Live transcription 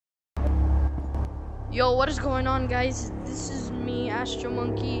Yo, what is going on, guys? This is me, Astro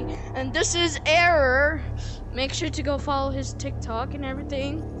Monkey, and this is Error. Make sure to go follow his TikTok and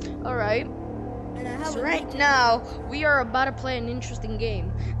everything. Alright. So right now, we are about to play an interesting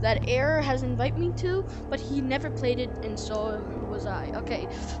game that Error has invited me to, but he never played it, and so was I. Okay,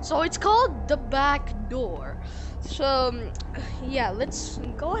 so it's called The Back Door. So, yeah, let's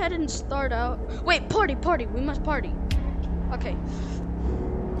go ahead and start out. Wait, party, we must party. Okay.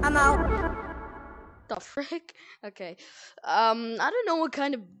 I'm out. The frick? Okay. I don't know what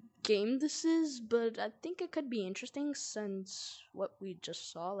kind of game this is, but I think it could be interesting since what we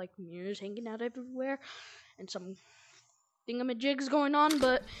just saw, like mirrors hanging out everywhere and some thingamajigs going on,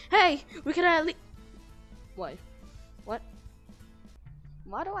 but hey, we could at least... What?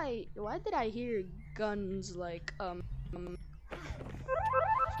 Why did I hear guns like,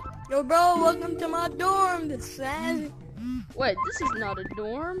 Yo, bro, welcome to my dorm. Wait, this is not a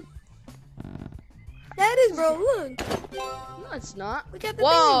dorm. That is, bro, look. No, it's not. Look at the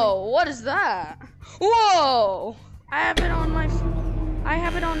Whoa, what is that? Whoa! I have it on my...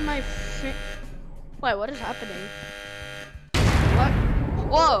 Wait, what is happening? What?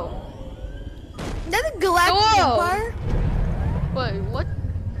 Whoa! Is that a galactic empire? Wait, what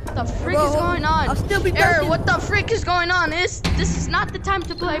the frick is going on? I'll still be Error, what the frick is going on? This is not the time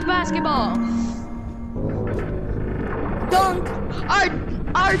to play basketball. Dunk.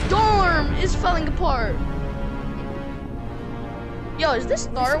 Our dorm is falling apart. Yo, is this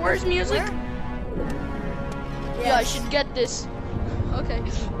Star Wars music? Yes. Yeah, I should get this. Okay,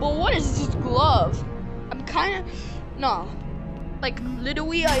 but what is this glove? I'm kind of... No. Like,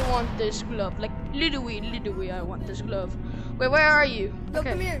 literally, I want this glove. Like, literally, I want this glove. Wait, where are you? Yo,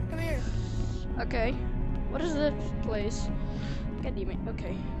 Okay. come here. Okay. What is this place? God damn it.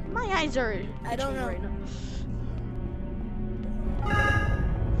 Okay. My eyes are I don't itching know. right now.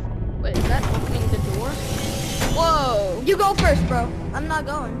 Wait, is that opening the door? Whoa! You go first, bro. I'm not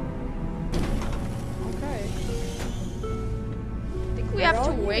going. Okay. I think we have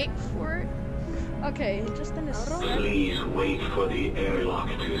to wait for it. Okay, just in a second. Please wait for the airlock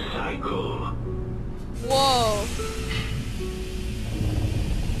to cycle. Whoa!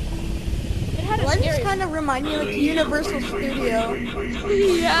 It had a Why does scary... this kind of remind me like Universal Studio?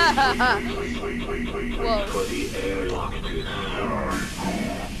 Yeah! Whoa. For the airlock to cycle.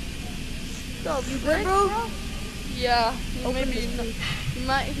 So, You good, bro? yeah, Open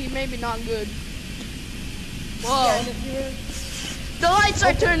he may be not good. Yeah, Whoa. The lights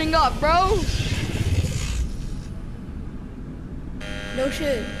are turning up, bro! no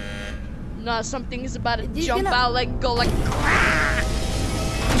shit. Nah, something is about to He's jump gonna- out, like, go like...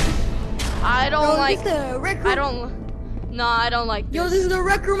 I don't Bro, like... this is the Rec Room. I don't... No, I don't like this. Yo, this is the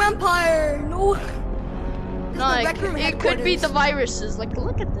Rec Room Empire. No. No, it could be the viruses. Like,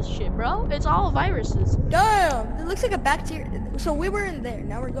 look at this shit, bro. It's all viruses. Damn, it looks like a bacteria. So we were in there.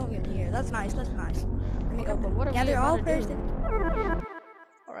 Now we're going in here. That's nice. Let me open. What are Yeah, we they're all about to do? pairs.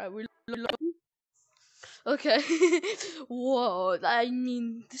 Alright, we... Okay. Whoa, I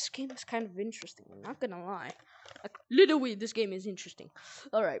mean, this game is kind of interesting. I'm not gonna lie. Like, literally, this game is interesting.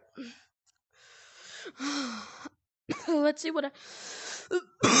 Alright. Let's see what...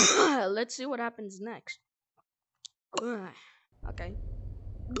 Let's see what happens next. Okay.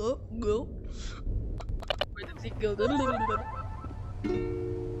 Go. Where does it go?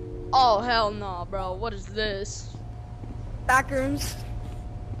 Oh, hell no, bro. What is this? Back rooms.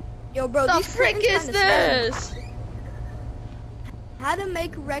 Yo, bro, The these frick curtains is kinda scary. this? How to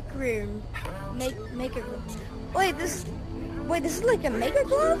make Rec Room? Make it. Wait, this is like a maker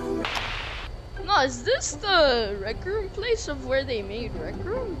glove? No, is this the RecRoom place of where they made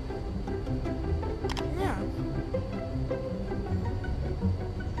RecRoom? Yeah.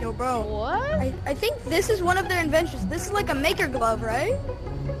 Yo, bro. What? I think this is one of their inventions. This is like a maker glove, right?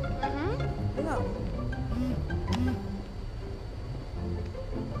 Mm-hmm. No.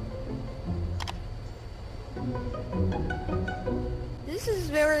 This is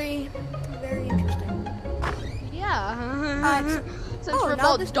very interesting. Yeah. Since oh, we're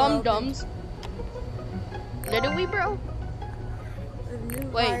now both this door dum-dums. Did we, bro?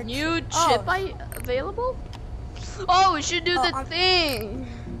 Wait, new chip available? Oh, we should do the thing.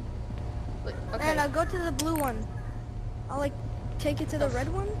 Wait, okay. And I'll go to the blue one. I'll like take it to the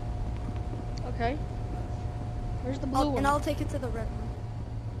red one. Okay. Where's the blue one? And I'll take it to the red one.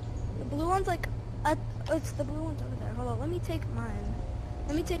 The blue one's like, it's the blue one's over there. Hold on, let me take mine.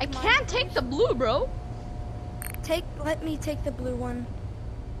 I can't take the blue, bro. Let me take the blue one.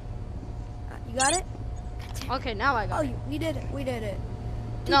 You got it? Okay, now I got it. We did it.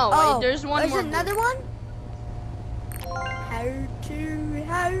 No, wait, there's one more. There's another one? How to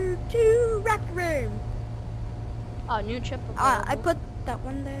Rec Room. Oh, new chip I available. put that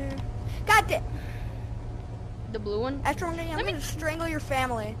one there. God damn. The blue one? After I'm gonna strangle your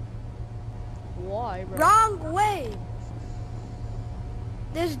family. Why, bro? Wrong way.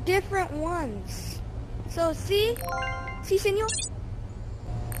 There's different ones. So see, senor.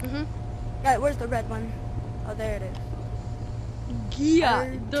 Alright, where's the red one? Oh, there it is. Yeah,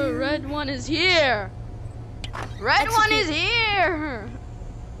 the red one is here. Red one is here.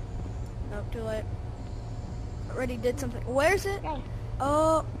 Nope, too late. Already did something. Where's it?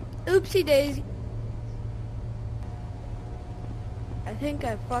 Oh, oopsie daisy. I think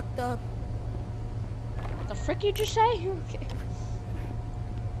I fucked up. The frick you just say? Okay.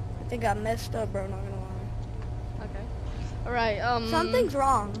 I think I messed up, bro. Not gonna lie. Okay. All right. Something's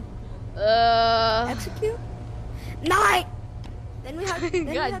wrong. Execute. Night. Then we have, then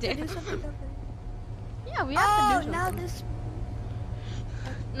we have to do something different. Yeah, we have to do something. Now this.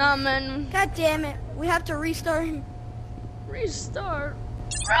 Nah, man. God damn it. We have to restart. Restart.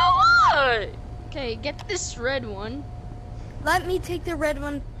 Bro, what? Okay, get this red one. Let me take the red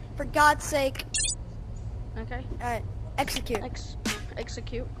one, for God's sake. Okay. Alright, execute.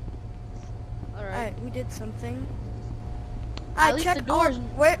 Execute. Alright. Alright, we did something. At least the doors.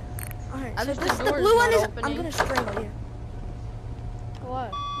 Where? Alright, so this the blue one is. I'm gonna strangle you.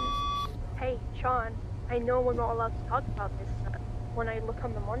 What? Hey, Sean. I know we're not allowed to talk about this, but when I look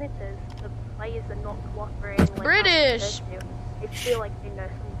on the monitors, the players are not cooperating. Like British. I feel like they know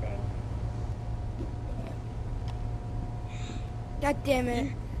something. God damn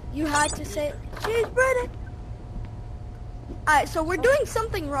it! You had to say she's British. Alright, so we're doing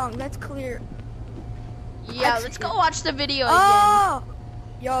something wrong. That's clear. Yeah, let's go watch the video Oh! again.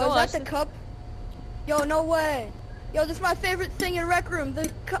 Yo, is that the cup? Yo, no way. Yo, this is my favorite thing in Rec Room. The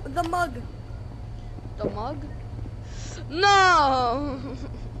mug. The mug? No!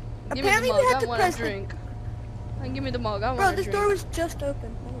 Give me the Apparently mug. we have I to want press a drink. Give me the mug. I Bro, want a this drink. door was just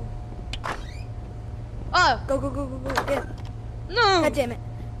open. Oh! Go, go, go, go, go. Yeah. No! God damn it.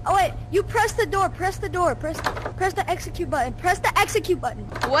 Oh wait, you press the door. Press the door. Press the execute button. Press the execute button.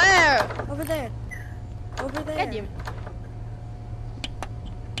 Where? Over there. Over there. God damn it.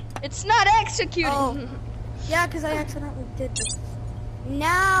 It's not executing. Oh. Yeah, because I accidentally did this.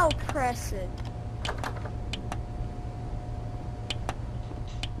 Now press it.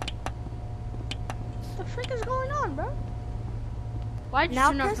 What the frick is going on, bro? Why'd you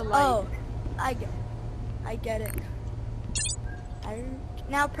Now turn off press. the light? Oh, I get it.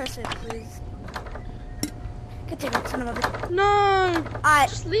 Now press it, please. God damn it, son of a bitch. No! Alright,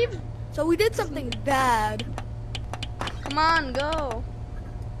 Just leave. so we did something bad. Come on, go.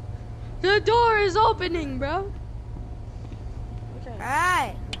 The door is opening, bro. Okay.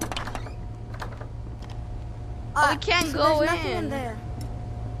 Alright. Oh, we can't go there's nothing in. in there.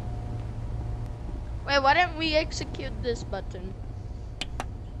 Wait, why didn't we execute this button?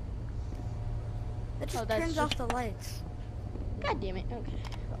 It just that's turns just- off the lights. God damn it. Okay.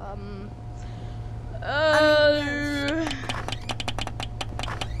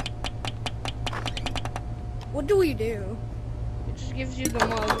 What do we do? It just gives you the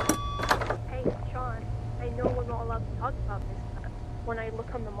mug. Hey, Sean. I know we're not allowed to talk about this, but when I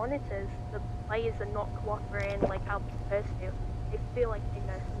look on the monitors, the players are not cooperating like how they're supposed to. I feel like they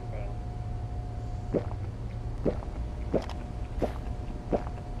know something.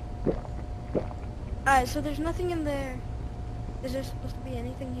 Alright, so there's nothing in there. Is there supposed to be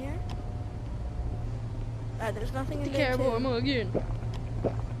anything here? Alright, there's nothing in The there caribou too. mug again.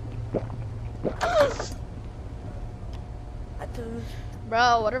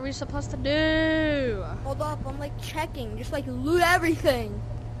 Bro, what are we supposed to do? Hold up, I'm like checking. Just like loot everything.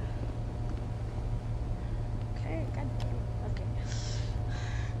 Okay, god damn it. Okay.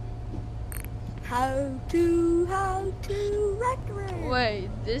 How to Rec Room. Wait,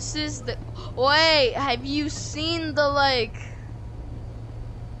 this is the... Wait, have you seen the, like...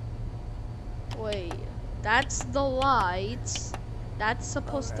 Wait, that's the lights. That's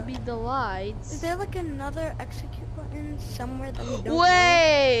supposed to be the lights. Is there like another execute button somewhere that we don't know?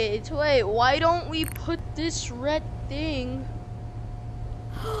 Wait, why don't we put this red thing...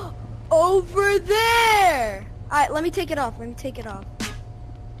 Over there! Alright, let me take it off. Take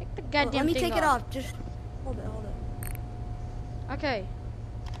the goddamn let me thing take it off. off. Just hold it. Okay.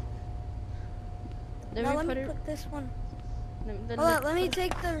 Then Now we let put me it... put this one. Then Hold on, let me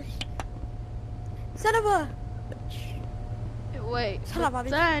take the... Son of a... Wait, Shut up, but Bobby.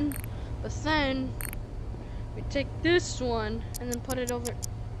 then we take this one and then put it over.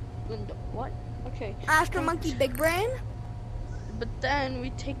 What? Okay. After Monkey Big Brain? But then we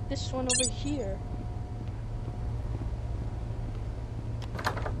take this one over here.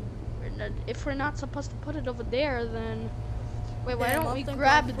 if we're not supposed to put it over there, then wait, why Damn, don't I'll we think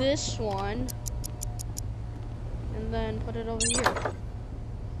grab I'll- this one and then put it over here?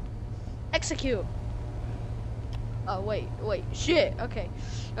 Execute. Oh wait, shit. Okay.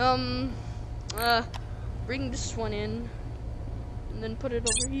 Bring this one in and then put it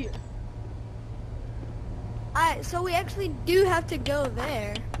over here. Alright, so we actually do have to go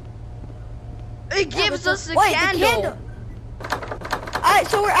there. It gives but us the wait, candle. Alright,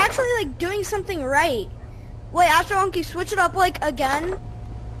 so we're actually like doing something right. Wait, Astro Monkey, switch it up like again.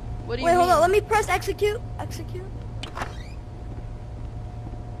 What do you Wait, mean? hold on, let me press execute. Execute.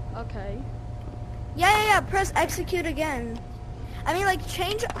 Okay. Yeah, press execute again. I mean, like,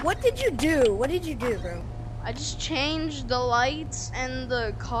 change. What did you do? What did you do, bro? I just changed the lights and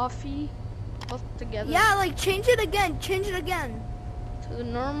the coffee both together. Yeah, like, change it again. Change it again. To the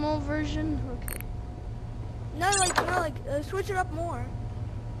normal version. Okay. No, switch it up more.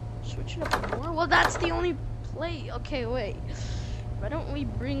 Switch it up more. Well, that's the only play. Okay, wait. Why don't we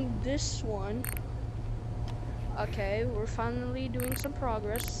bring this one? Okay, we're finally doing some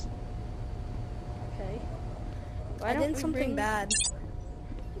progress. Okay. Why I don't did we something bring... bad.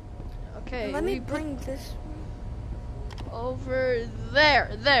 Okay. Let me we put bring this over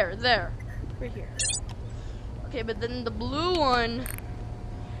there. Right here. Okay, but then the blue one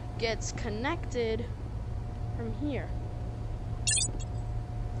gets connected from here.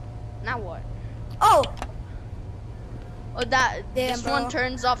 Now what? Oh! Oh, that Damn, this bro. one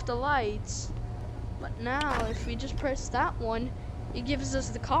turns off the lights. But now, if we just press that one, it gives us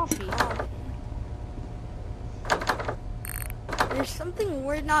the coffee. There's something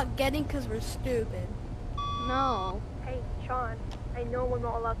we're not getting because we're stupid. No. Hey, Sean, I know we're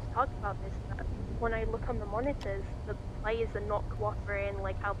not allowed to talk about this, but when I look on the monitors, the players are not cooperating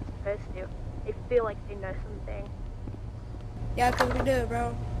like how they're supposed to. They feel like they know something. Yeah, because we do,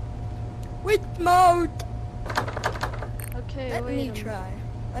 bro. With mode! Okay, Let wait. me a minute. try.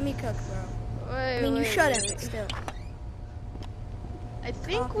 Let me cook, bro. Wait, I mean, you wait, shouldn't, wait. but still. I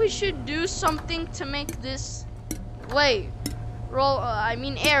think we should do something to make this. Wait. Roll. I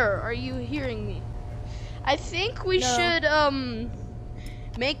mean, error. Are you hearing me? I think we No. should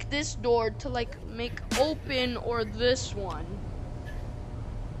make this door to like make open or this one.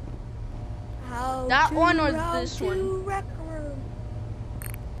 That one or this one? RecRoom.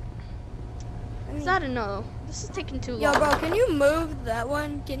 Is that a no? This is taking too long. Yo, bro, can you move that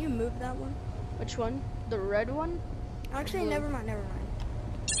one? Can you move that one? Which one? The red one? Actually, Blue. never mind.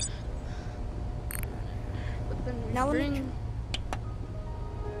 But then we Now let me bring.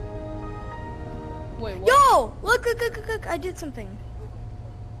 Wait, what? Yo! Look, I did something.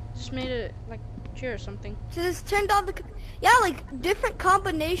 Just made it like chair or something. So this turned on the... Yeah, like, different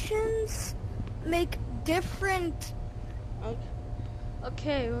combinations make different...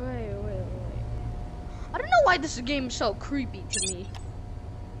 Okay, wait. I don't know why this game is so creepy to me.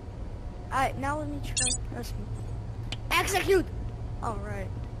 Alright, now let me try pressing. Execute! Alright.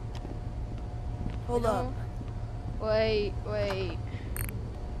 Hold up. Wait.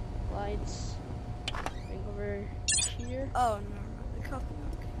 Lights. Bring over here. Oh, no. The coffee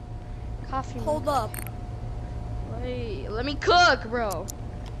mug. Coffee. Hold up. Wait, let me cook, bro.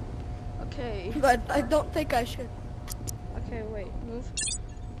 Okay. But I don't think I should. Okay, wait. Move.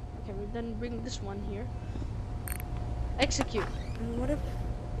 Okay, we then bring this one here. Execute. And what if...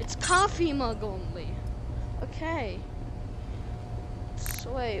 It's coffee mug only. Okay.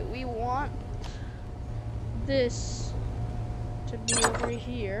 So wait, we want this to be over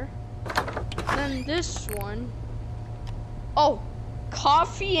here. Then this one. Oh,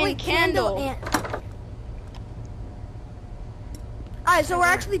 coffee and Wait, candle. Alright, so we're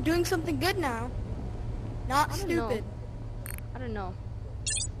actually doing something good now. Not I don't know. stupid. I don't know.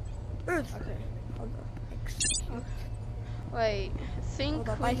 Earth. Okay. Hold up. Wait, I think Hold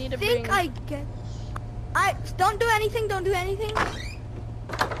up. we I need to think bring. I get... Don't do anything.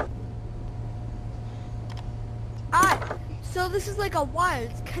 Alright, so this is like a wire.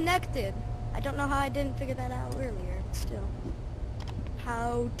 It's connected. I don't know how I didn't figure that out earlier, but still.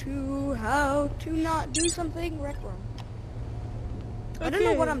 How to not do something? RecRoom. I don't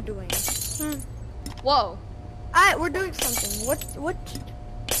know what I'm doing. Whoa. Alright, we're doing something. What?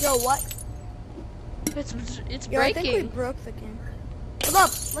 Yo, what? It's Yo, I think we breaking. broke the game. Hold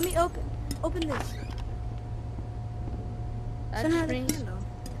up, let me open this. That Somehow just the brings. candle.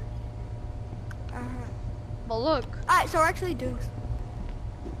 But look. Alright, so we're actually doing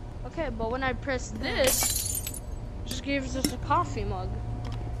Okay, but when I press this, it just gives us a coffee mug.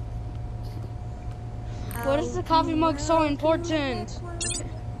 What is the coffee mug so important?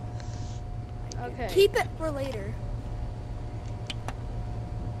 Okay. Keep it for later.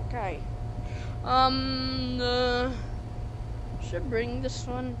 Okay. Should bring this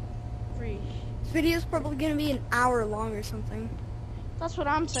one free. This video's probably gonna be an hour long or something. That's what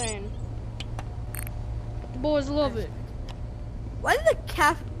I'm saying. The boys love it. Why did the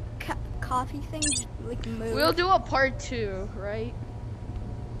coffee thing like move? We'll do a part 2, right?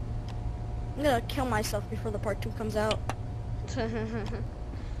 I'm gonna kill myself before the part 2 comes out.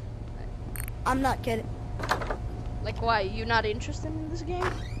 I'm not kidding. Like, why? You not interested in this game?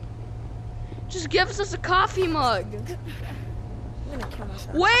 Just give us a coffee mug. I'm gonna kill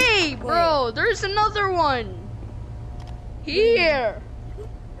myself. Wait, bro. There's another one. Here.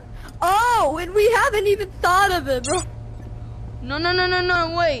 Oh, and we haven't even thought of it, bro.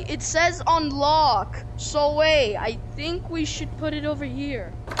 No, wait. It says unlock. So wait, I think we should put it over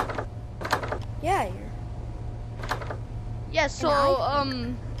here. Yeah, here. Yeah, so,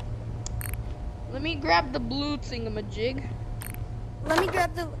 let me grab the blue thingamajig. Let me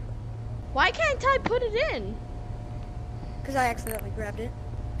grab the... Why can't I put it in? Because I accidentally grabbed it.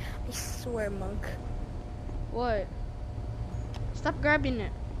 I swear, monk. What? Stop grabbing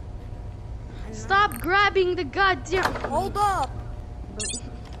it. I'm Stop grabbing the goddamn... Hold up.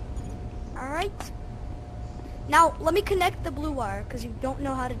 Alright. Now, let me connect the blue wire, because you don't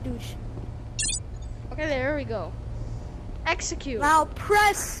know how to do shit. Okay, there we go. Execute. Now,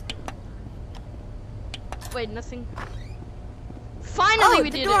 press. Wait, nothing. Finally, we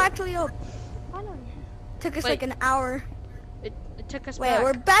the did door it. actually opened. Finally. Took us Wait. like an hour. It took us Wait, back.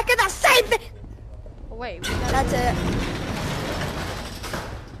 we're back in the same thing. Oh, wait, we gotta... That's it.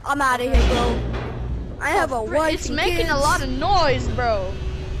 I'm out of here, bro. I have a wife It's and making kids. a lot of noise, bro.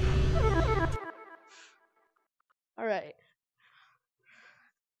 Alright.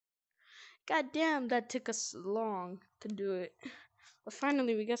 God damn, that took us long to do it. But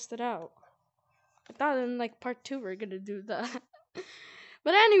finally, we guessed it out. I thought in like part 2 we're gonna do that.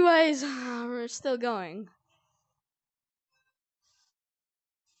 But anyways, we're still going.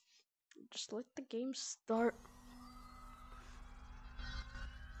 Just let the game start.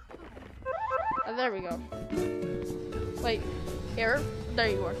 Oh, there we go. Wait, here? There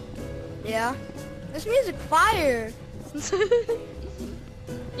you are. Yeah. This music fire.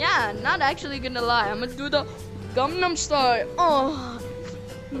 Yeah, not actually gonna lie. I'm gonna do the Gangnam Style. Oh.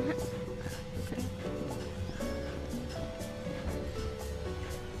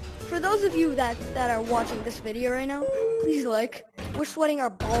 For those of you that are watching this video right now, please like. We're sweating our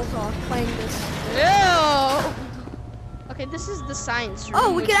balls off playing this. Ew. Okay, this is the science room. Oh,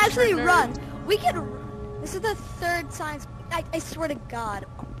 we which can is actually for run. nerds. We can. This is the third science. I swear to God,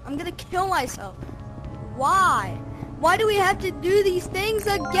 I'm gonna kill myself. Why? Why do we have to do these things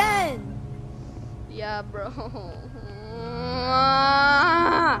again? Yeah, bro.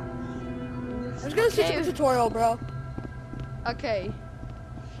 I'm just gonna switch to the tutorial, bro. Okay.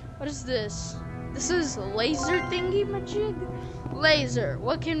 What is this? This is laser thingy majig? Laser.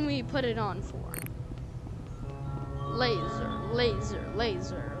 What can we put it on for? Laser, laser,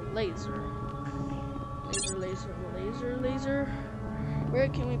 laser, laser. Laser, laser, laser, laser. Where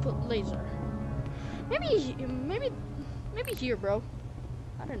can we put laser? Maybe here, bro.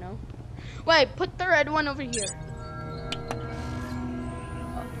 I don't know. Wait, put the red one over here.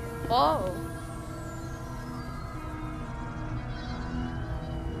 Oh.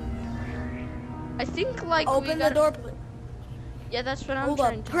 I think like Open the door, please. Yeah, that's what I'm Hold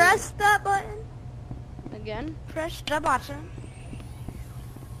trying up. to Press that button. do. Again? Press the button.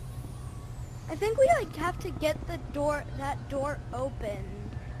 I think we like have to get that door open.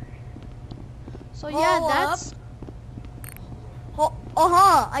 So yeah, Hold that's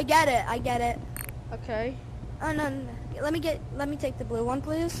I get it. okay. Oh no. Let me take the blue one,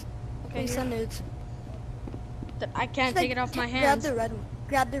 please. Okay, Please send nudes. I can't Just, take it off my Grab hands. the red one.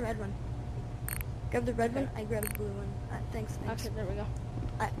 Grab the red one. Grab the red one. I grab the blue one. Thanks. Okay, there we go.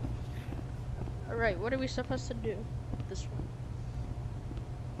 Alright. Alright, what are we supposed to do? This one.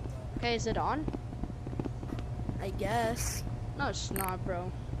 Okay, is it on? I guess. No, it's not,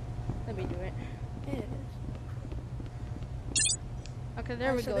 bro. Let me do it. It is. Okay,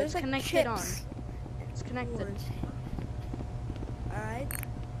 there we So go. there's, It's like, connected on. chips. It's connected. Alright.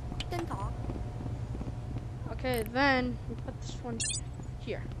 Then talk. Okay, then we put this one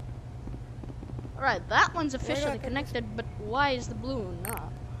here. Alright, that one's officially put this? connected, but why is the blue one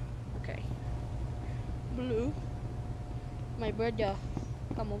not? Okay. Blue. My brother,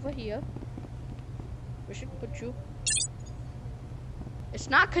 come over here. We should put you. It's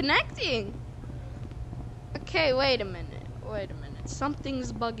not connecting! Okay, wait a minute.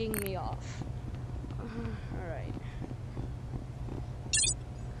 Something's bugging me off. Alright.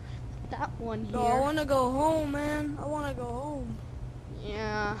 That one here. No, I wanna go home, man. I wanna go home.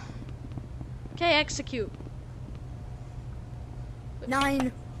 Yeah. Okay, execute.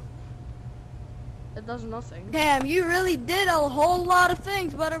 9. It does nothing. Damn, you really did a whole lot of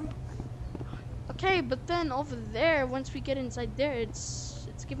things, but Okay, but then over there, once we get inside there, it's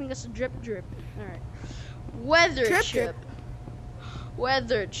giving us a drip. All right. Weather Drip, chip. drip.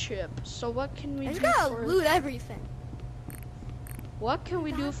 Weather chip. So what can we I just do gotta for? loot everything. What can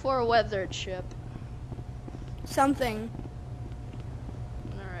we do for a weather chip? Something.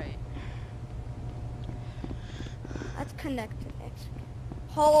 All right. That's connected.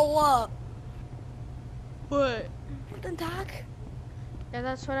 Hold up. What? What the talk? Yeah,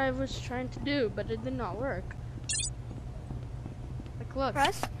 that's what I was trying to do, but it did not work. Like, look.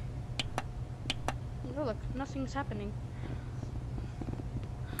 Press. Oh, look, nothing's happening.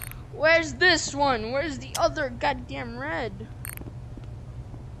 Where's this one? Where's the other goddamn red?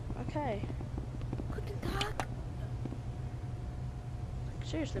 Okay. What the talk?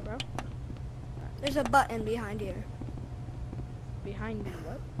 Seriously, bro. There's a button behind here. Behind me,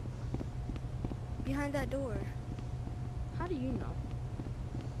 what? Behind that door. How do you know?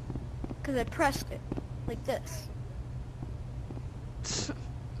 Because I pressed it. Like this.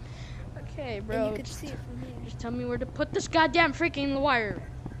 Okay, And bro. you could see it from here. Just tell me where to put this goddamn freaking wire.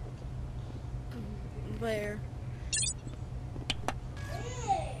 Where?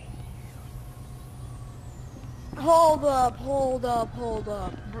 Hold up.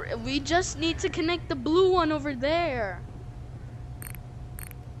 We just need to connect the blue one over there.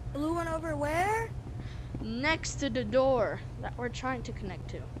 Blue one over where? Next to the door that we're trying to connect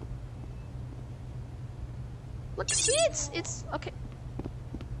to. Look, see, it's okay.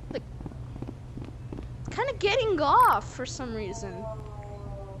 Like, it's kind of getting off for some reason.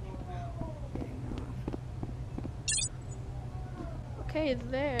 Okay,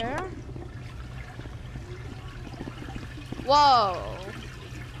 there. Whoa.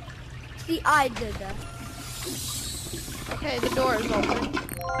 See, I did that. Okay, the door is open.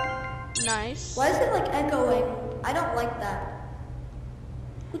 Nice. Why is it like echoing? I don't like that.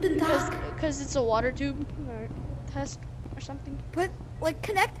 Guten Tag. Because it's a water tube or test or something.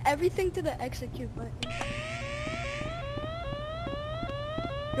 Connect everything to the execute button.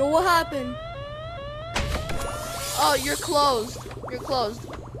 Yo, what happened? Oh, you're closed. You're closed.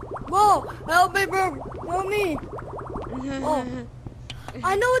 Whoa, help me, bro. Help me. Oh.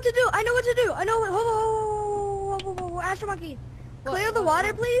 I know what to do. I know what. Whoa. Astro Monkey. Clear the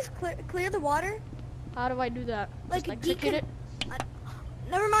water, please. Clear the water. How do I do that? Like, Just execute it?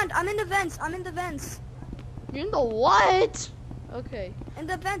 Never mind. I'm in the vents. You're in the what? Okay. In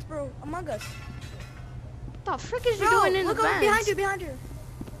the vents, bro. Among Us. What the frick is you Bro, doing in the look over vents? behind you.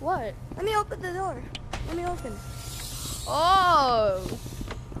 What? Let me open the door. Oh.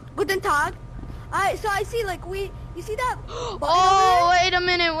 Guten Tag. So I see, like, you see that button Oh,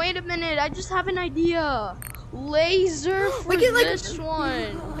 over wait a minute. I just have an idea. Laser for We can, like, this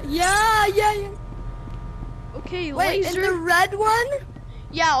one. there? Yeah. Okay, Wait, laser. and the red one?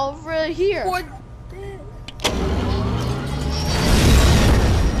 Yeah, over here. For this.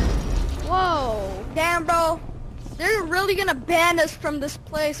 Whoa. Damn, bro. They're really gonna ban us from this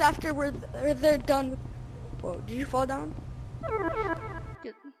place after they're done. Whoa, did you fall down?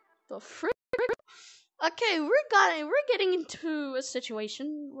 Get the frick. Okay, we're getting into a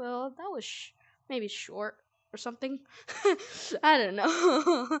situation. Well, that was maybe short or something. I don't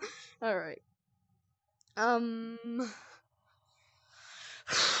know. All right. I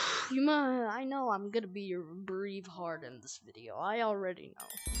know I'm gonna be your breathe hard in this video. I already know.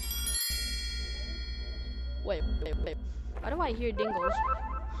 Wait. Why do I hear dingles?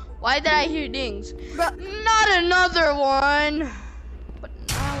 Why did I hear dings? But Not another one. But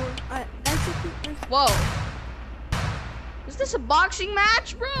now. Whoa. Is this a boxing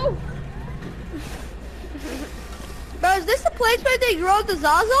match, bro? Bro, is this the place where they grow the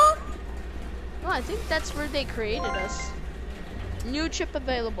Zaza? No, I think that's where they created us. New chip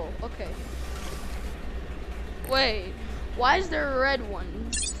available. Okay. Wait. Why is there a red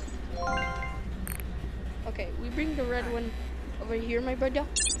one? Okay, we bring the red one over here, my brother.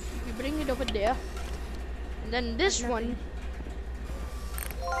 We bring it over there. And then this one.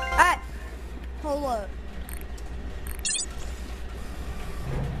 Hold up.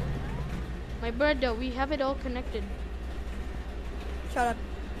 My brother, we have it all connected. Shut up.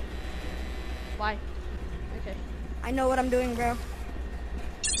 Why? Okay. I know what I'm doing, bro.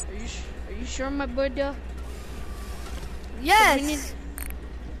 Are you sure, my brother? Yes.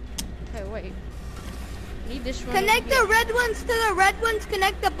 Okay, wait. Need this one. Connect the red ones to the red ones.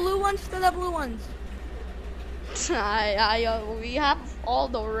 Connect the blue ones to the blue ones. We have all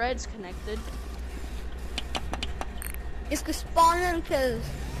the reds connected. It's the spawning cause.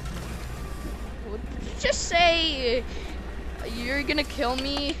 Did you just say you're gonna kill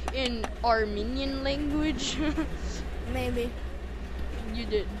me in Armenian language? Maybe. You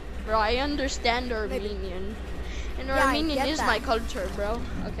did, bro. I understand Armenian, and Armenian is my culture, bro.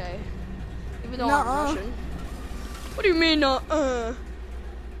 Okay, even though I'm Russian. What do you mean,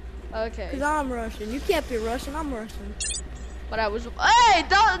 Okay. Cause I'm Russian. You can't be Russian. I'm Russian. But I was. Hey,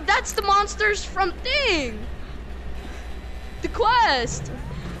 that's the monsters from Thing. The quest.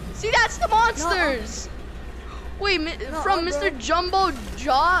 See, that's the monsters. Wait, from Mr.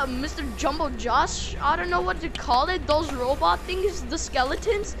 Mr. Jumbo Josh. I don't know what to call it. Those robot things, the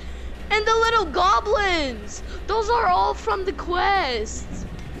skeletons, and the little goblins. Those are all from the quest.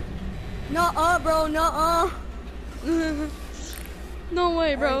 Nuh-uh, bro. Nuh-uh. No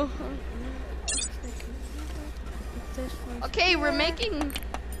way, bro. Okay, we're making.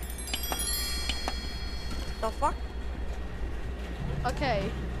 The fuck?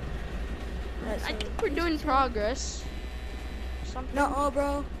 Okay. I think we're doing progress. Something. Nuh-uh,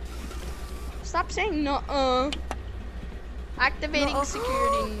 bro. Stop saying nuh-uh. Activating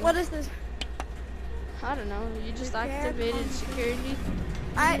security. What is this? I don't know. You just activated security.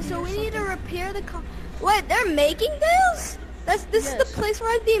 Alright, so we need to repair the Wait, they're making this? This is the place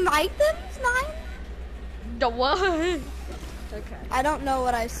where the items, 9? The what? Okay. I don't know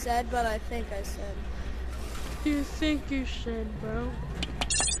what I said, but I think I said. You think you said, bro?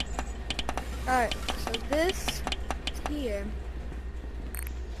 Alright, so this is here.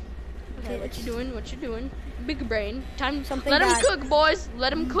 Okay, what you doing? What you doing? Big brain. Time. Something Let him bad. cook, boys.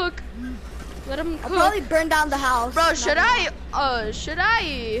 Let him cook. Let him cook. I'll probably burn down the house. Bro, should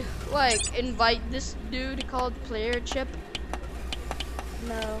I like invite this dude called Player Chip?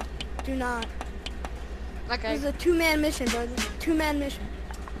 No, do not. Okay. This is a 2-man mission, bro. This is a 2-man mission.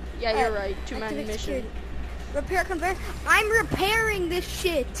 Yeah, you're right. 2-man mission. Security. Repair conveyor. I'm repairing this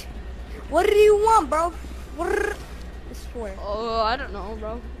shit. What do you want, bro? What? I swear. Oh, I don't know,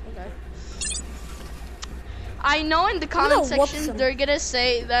 bro. Okay. I know in the comment section they're gonna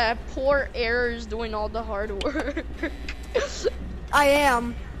say that poor Error is doing all the hard work. I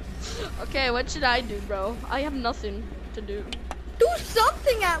am. Okay, what should I do, bro? I have nothing to do. Do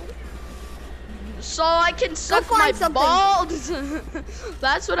something at. So I can suck my balls.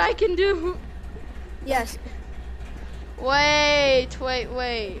 That's what I can do. Yes. Wait.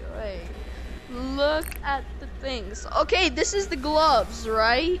 Look at the things. Okay, this is the gloves,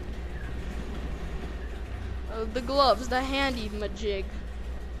 right? The gloves, the handy majig.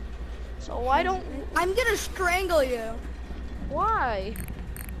 So why don't... I'm gonna strangle you. Why?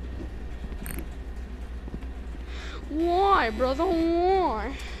 Why, brother?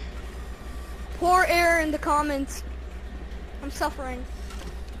 Why? Poor Error in the comments. I'm suffering.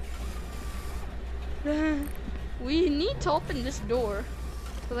 We need to open this door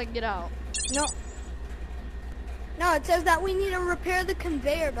to like get out. No. No, it says that we need to repair the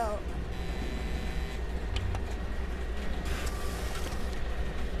conveyor belt.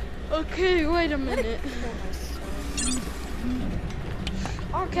 Okay, wait a minute.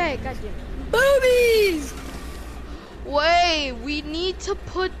 Okay, goddamn. Boobies! Wait, we need to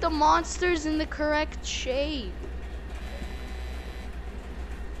put the monsters in the correct shape.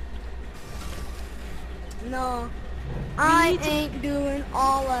 No, I ain't doing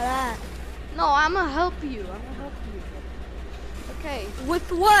all of that. No, I'ma help you. Okay.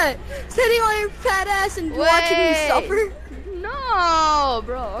 With what? Sitting on your fat ass and watching me suffer? No,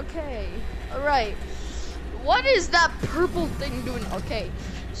 bro. Okay. All right. What is that purple thing doing? Okay.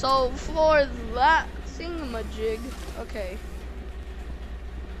 So for that thingamajig. Okay.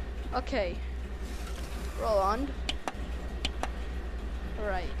 Okay. Roll on. All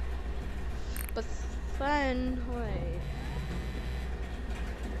right. But then wait.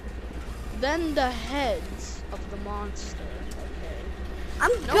 Then the heads of the monster. Okay.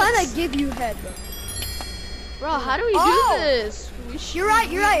 I'm gonna give you head, bro. Bro, how do we do this? You're right.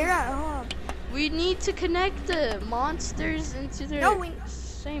 Hold on. We need to connect the monsters into their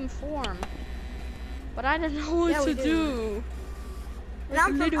same form. But I don't know what to do. And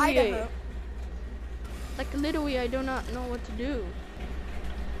I'm from Idaho. Like literally, I do not know what to do.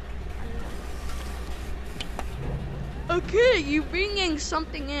 Okay, you're bringing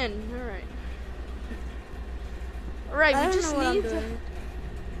something in. All right, we just need to...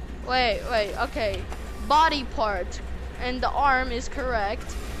 Wait, okay. Body part, and the arm is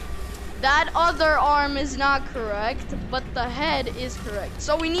correct. That other arm is not correct, but the head is correct.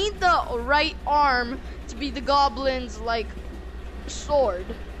 So we need the right arm to be the goblin's, like, sword.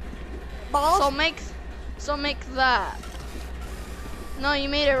 Balls? So make that. No, you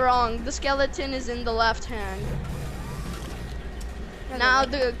made it wrong. The skeleton is in the left hand. Now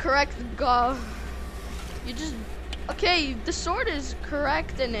the correct You just, okay, the sword is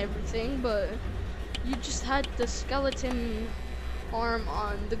correct and everything, but you just had the skeleton arm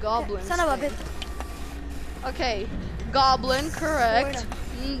on the goblin. Son of a bitch. Okay, goblin, correct.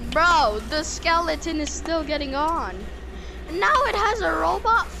 Bro, the skeleton is still getting on. And now it has a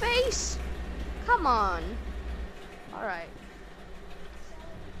robot face? Come on. Alright.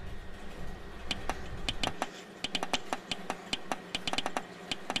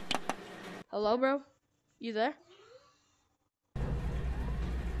 Hello, bro? You there?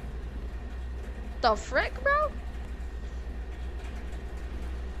 The frick, bro?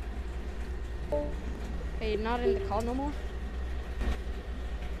 Hey, you're not in the call no more?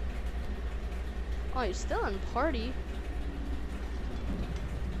 Oh, you're still in party?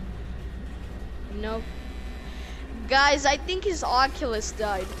 No. Guys, I think his Oculus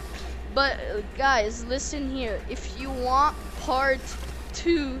died. But, guys, listen here. If you want part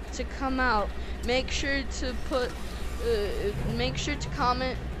 2 to come out, make sure to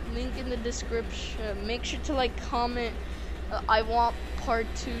comment, link in the description. Make sure to comment, I want part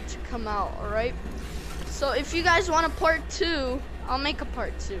 2 to come out, alright? So if you guys want a part 2, I'll make a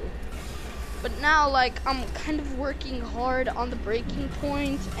part 2. But now, I'm kind of working hard on the breaking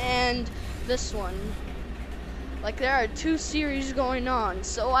point and this one. There are 2 series going on,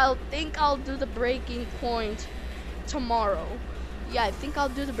 so I think I'll do the breaking point tomorrow. Yeah, I think I'll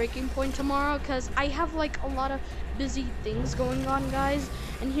do the breaking point tomorrow because I have a lot of busy things going on, guys.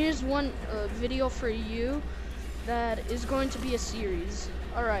 And here's one video for you that is going to be a series.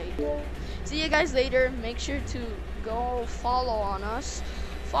 Alright, see you guys later. Make sure to go follow on us.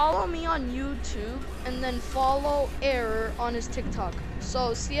 Follow me on YouTube and then follow Error on his TikTok.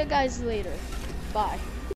 So see you guys later. Bye.